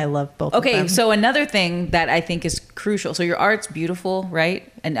fall. I love both of them. Okay, so another thing that I think is crucial. So your art's beautiful,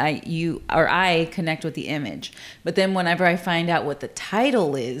 right? And I connect with the image. But then whenever I find out what the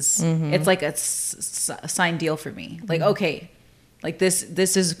title is, it's like a signed deal for me. Like, okay, like this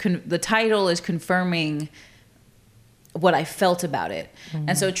is the title is confirming what I felt about it.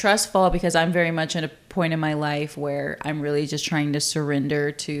 And so trust fall, because I'm very much at a point in my life where I'm really just trying to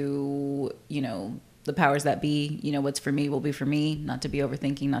surrender to, you know, the powers that be. You know, what's for me will be for me, not to be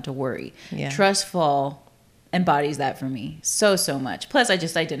overthinking, not to worry. Yeah. Trust fall embodies that for me so much. Plus I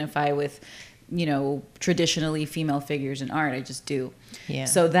just identify with, you know, traditionally female figures in art. I just do. Yeah.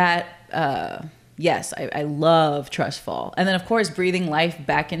 So that, yes, I love trust fall. And then, of course, breathing life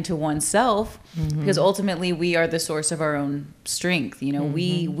back into oneself, because ultimately we are the source of our own strength. You know,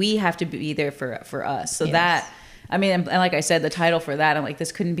 we have to be there for us. So that, I mean, and like I said, the title for that, I'm like,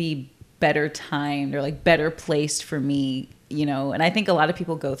 this couldn't be better timed or like better placed for me, you know. And I think a lot of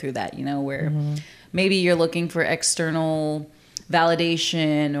people go through that, you know, where maybe you're looking for external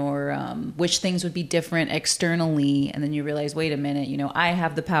validation or which things would be different externally. And then you realize, wait a minute, you know, I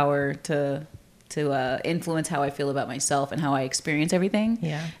have the power to influence how I feel about myself and how I experience everything.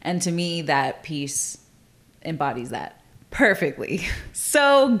 Yeah. And to me, that piece embodies that perfectly.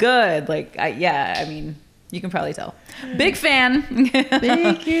 So good. Like, I mean, you can probably tell. Big fan.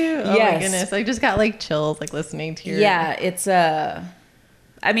 Thank you. Oh Yes. my goodness. I just got like chills, like listening to your. Yeah, it's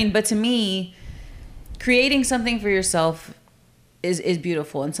I mean, but to me, creating something for yourself is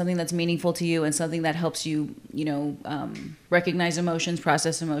beautiful, and something that's meaningful to you, and something that helps you, you know, recognize emotions,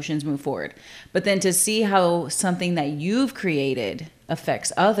 process emotions, move forward. But then to see how something that you've created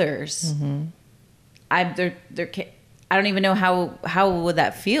affects others, I don't even know how would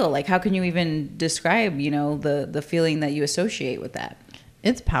that feel. Like, how can you even describe, you know, the feeling that you associate with that?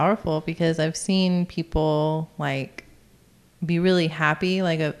 It's powerful, because I've seen people like be really happy,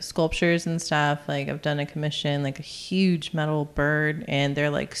 like sculptures and stuff. Like, I've done a commission, like a huge metal bird, and they're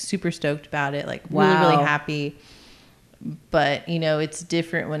like super stoked about it, like really happy. But, you know, it's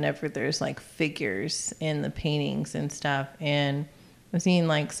different whenever there's like figures in the paintings and stuff. And I've seen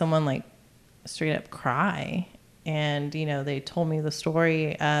like someone like straight up cry, and, you know, they told me the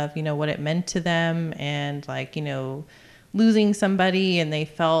story of, you know, what it meant to them, and like, you know, losing somebody, and they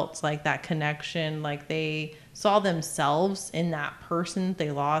felt like that connection, like they saw themselves in that person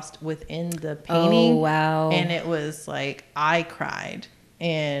they lost within the painting. Oh, wow. And it was like, I cried.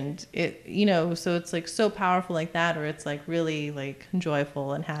 And it, you know, so it's like so powerful like that, or it's like really like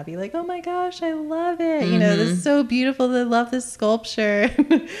joyful and happy, like, oh my gosh, I love it. You know, this is so beautiful. I love this sculpture.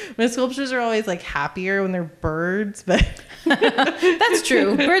 My sculptures are always like happier when they're birds, but That's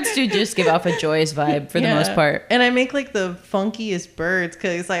true. Birds do just give off a joyous vibe for the most part. And I make like the funkiest birds,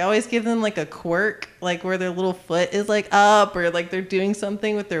 because I always give them like a quirk, like where their little foot is like up, or like they're doing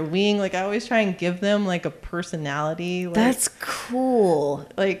something with their wing. Like, I always try and give them like a personality. Like, That's cool.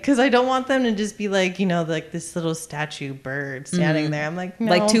 like, because I don't want them to just be like, you know, like this little statue bird standing there. I'm like,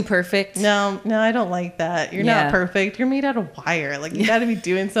 no. Like too perfect. No, I don't like that. You're not perfect. You're made out of wire. Like, you got to be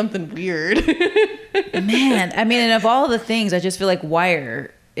doing something weird. Man, I mean, and of all the things, I just feel like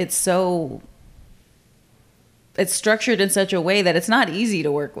wire, it's structured in such a way that it's not easy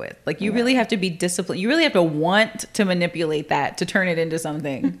to work with. Like, you really have to be disciplined. You really have to want to manipulate that to turn it into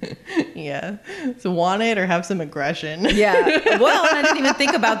something. Yeah. So want it or have some aggression. Yeah. Well, I didn't even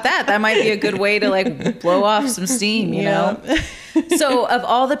think about that. That might be a good way to like blow off some steam, you know? So of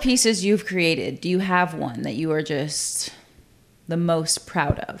all the pieces you've created, do you have one that you are just the most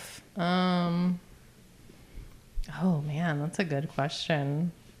proud of? Oh man, that's a good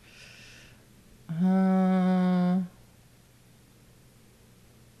question. Or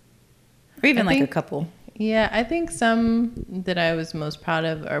even like a couple. Yeah, I think some that I was most proud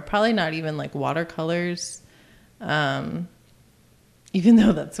of are probably not even like watercolors. Even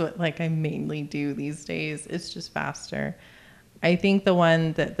though that's what like I mainly do these days, it's just faster. I think the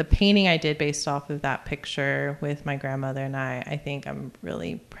one that the painting I did based off of that picture with my grandmother and I think I'm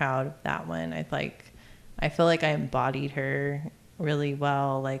really proud of that one. I feel like I embodied her really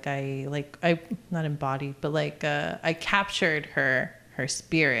well. I not embodied, but like I captured her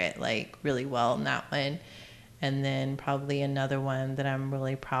spirit like really well in that one. And then probably another one that I'm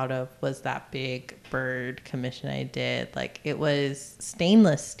really proud of was that big bird commission I did. Like, it was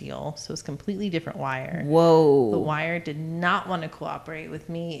stainless steel, so it's completely different wire. Whoa. The wire did not want to cooperate with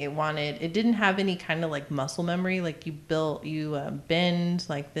me. It didn't have any kind of like muscle memory. Like, you bend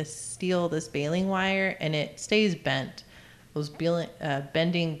like this steel, this baling wire, and it stays bent. I was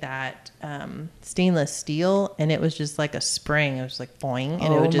bending that stainless steel, and it was just like a spring. It was like boing,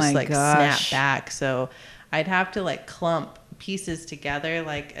 and it would just like snap back. So I'd have to like clump pieces together,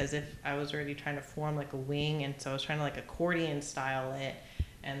 like as if I was already trying to form like a wing. And so I was trying to like accordion style it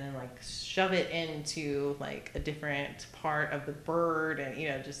and then like shove it into like a different part of the bird. And, you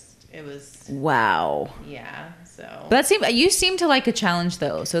know, just, it was, Wow. yeah. So You seem to like a challenge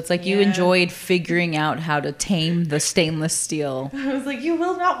though. So it's like you Yeah. enjoyed figuring out how to tame the stainless steel. I was like, you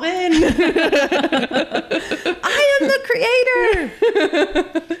will not win. I am the creator.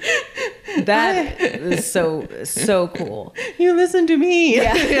 That is so cool. You listen to me.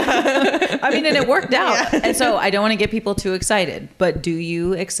 Yeah. I mean, and it worked out. Yeah. And so I don't want to get people too excited, but do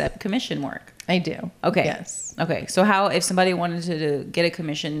you accept commission work? I do. Okay. Yes. Okay. So how, if somebody wanted to get a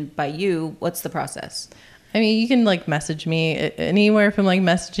commission by you, what's the process? I mean, you can like message me anywhere from like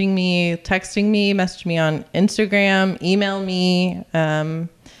messaging me, texting me, message me on Instagram, email me.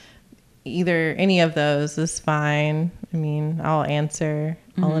 Either any of those is fine. I mean, I'll answer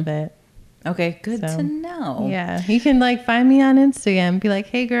all of it. Okay. Good So, to know. Yeah. You can like find me on Instagram, be like,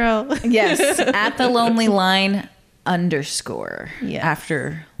 hey girl. Yes. At the lonely line _, Yeah.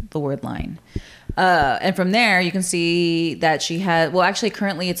 after the word line. And from there, you can see that she had, well, actually,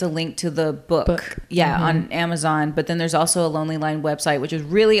 currently it's a link to the book. Yeah, on Amazon. But then there's also a Lonely Line website, which is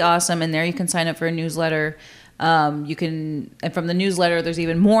really awesome. And there you can sign up for a newsletter. You can, and from the newsletter, there's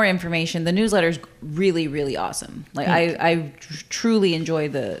even more information. The newsletter is really, really awesome. Like I truly enjoy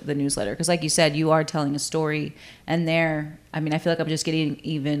the newsletter because, like you said, you are telling a story. And there, I mean, I feel like I'm just getting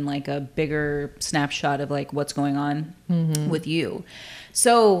even like a bigger snapshot of like what's going on with you.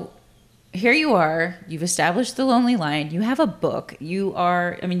 So here you are, you've established the Lonely Line, you have a book,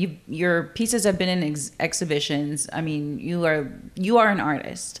 your pieces have been in exhibitions. I mean, you are an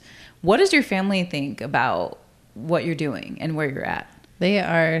artist. What does your family think about what you're doing and where you're at? They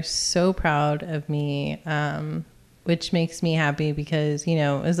are so proud of me, which makes me happy because, you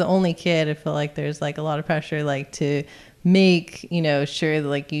know, as the only kid, I feel like there's like a lot of pressure, like to make, you know, sure that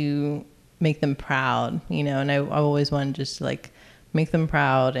like you make them proud, you know, and I always wanted just to like make them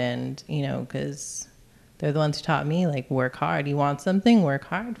proud and, you know, because they're the ones who taught me like work hard. You want something, work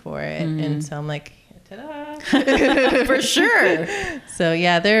hard for it. And so I'm like, ta-da. For sure. So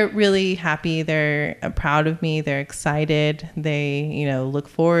yeah, they're really happy. They're proud of me. They're excited. They, you know, look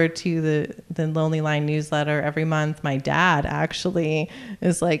forward to the Lonely Line newsletter every month. My dad actually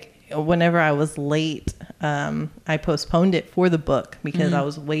is like, whenever I was late, I postponed it for the book because I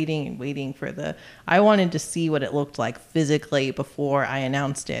was waiting for I wanted to see what it looked like physically before I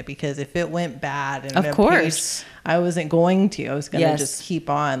announced it, because if it went bad and Of course. I wasn't going to. I was going to Yes. just keep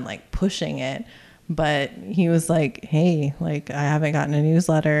on like pushing it. But he was like, hey, like, I haven't gotten a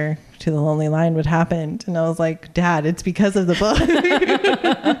newsletter to the Lonely Line. What happened? And I was like, Dad, it's because of the book.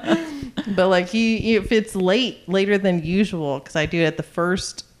 But like if it's later than usual, because I do it the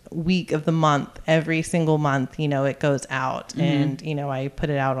first week of the month, every single month, you know, it goes out and, you know, I put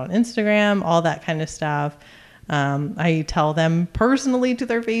it out on Instagram, all that kind of stuff. I tell them personally to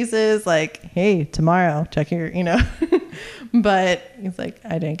their faces, like, hey, tomorrow, check your, you know, but he's like,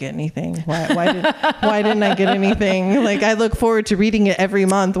 I didn't get anything. Why didn't I get anything? Like, I look forward to reading it every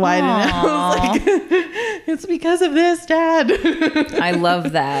month. Why didn't I? I was like, it's because of this, Dad. I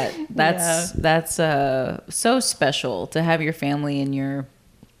love that. That's so special to have your family in your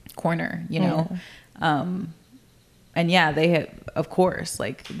corner, you know? And yeah, they have, of course,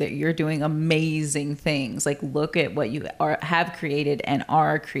 like you're doing amazing things. Like, look at what you have created and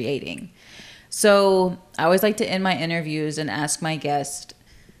are creating. So I always like to end my interviews and ask my guest,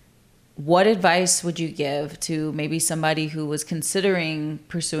 what advice would you give to maybe somebody who was considering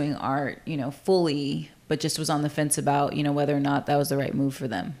pursuing art, you know, fully, but just was on the fence about, you know, whether or not that was the right move for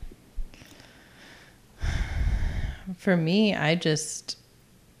them? For me, I just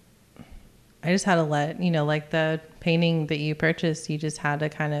had to let, you know, like the painting that you purchased, you just had to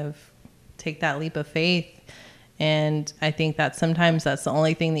kind of take that leap of faith. And I think that sometimes that's the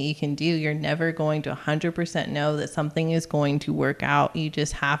only thing that you can do. You're never going to 100% know that something is going to work out. You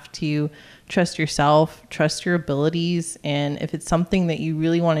just have to trust yourself, trust your abilities. And if it's something that you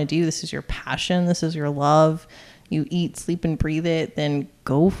really want to do, this is your passion, this is your love, you eat, sleep, and breathe it, then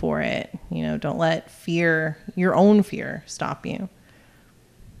go for it. You know, don't let fear, your own fear, stop you.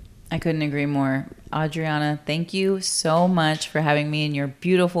 I couldn't agree more. Adriana, thank you so much for having me in your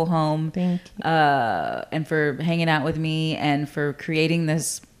beautiful home. Thank you. And for hanging out with me and for creating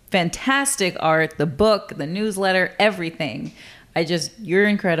this fantastic art, the book, the newsletter, everything. You're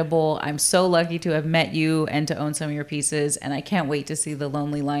incredible. I'm so lucky to have met you and to own some of your pieces. And I can't wait to see the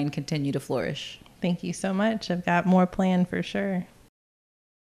Lonely Line continue to flourish. Thank you so much. I've got more planned for sure.